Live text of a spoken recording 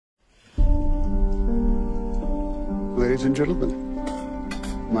Ladies and gentlemen,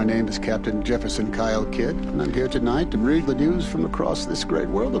 my name is Captain Jefferson Kyle Kidd, and I'm here tonight to read the news from across this great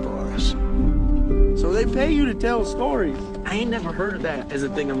world of ours. So they pay you to tell stories? I ain't never heard of that as a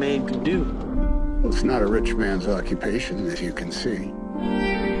thing a man could do. Well, it's not a rich man's occupation, as you can see.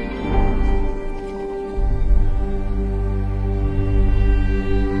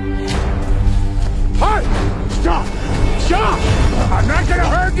 Hey! Stop! Stop! I'm not gonna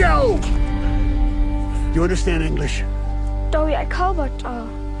hurt you! You understand English? Dog, jeg kan godt.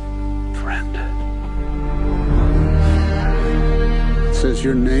 Friend. It says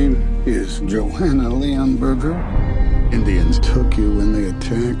your name is Johanna Leonberger. Indians took you when they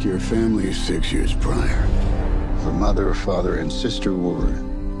attacked your family 6 years prior. Her mother, father, and sister were...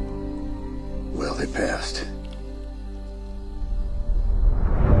 well, they passed.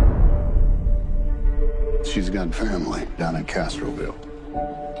 She's got family down in Castroville.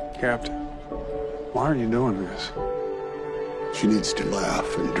 Captain, why are you doing this? She needs to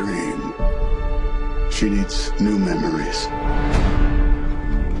laugh and dream. She needs new memories.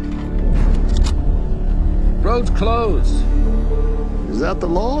 Road's closed. Is that the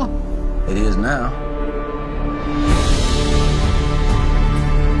law? It is now.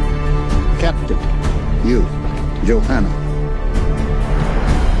 Captain, you, Johanna.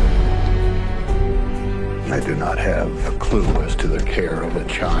 I do not have a clue as to the care of a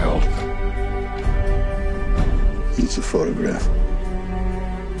child. It's a photograph.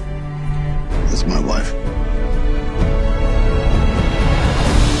 That's my wife.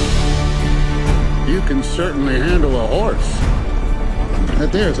 You can certainly handle a horse.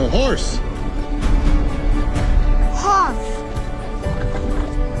 Right there's a horse. Horse.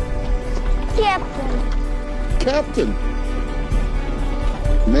 Captain. Captain.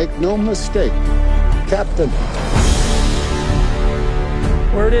 Make no mistake. Captain.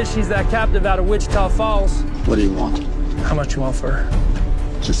 Word is she's that captive out of Wichita Falls. What do you want? How much you want for her?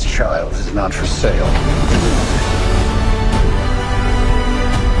 This child is not for sale.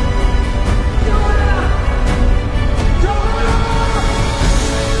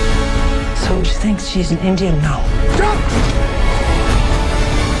 So she thinks she's an Indian now. Jump!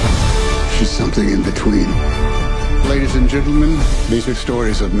 She's something in between. Ladies and gentlemen, these are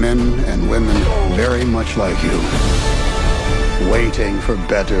stories of men and women very much like you, waiting for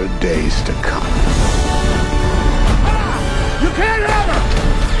better days to come. You can't have her!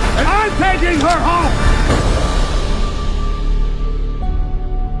 And I'm taking her home!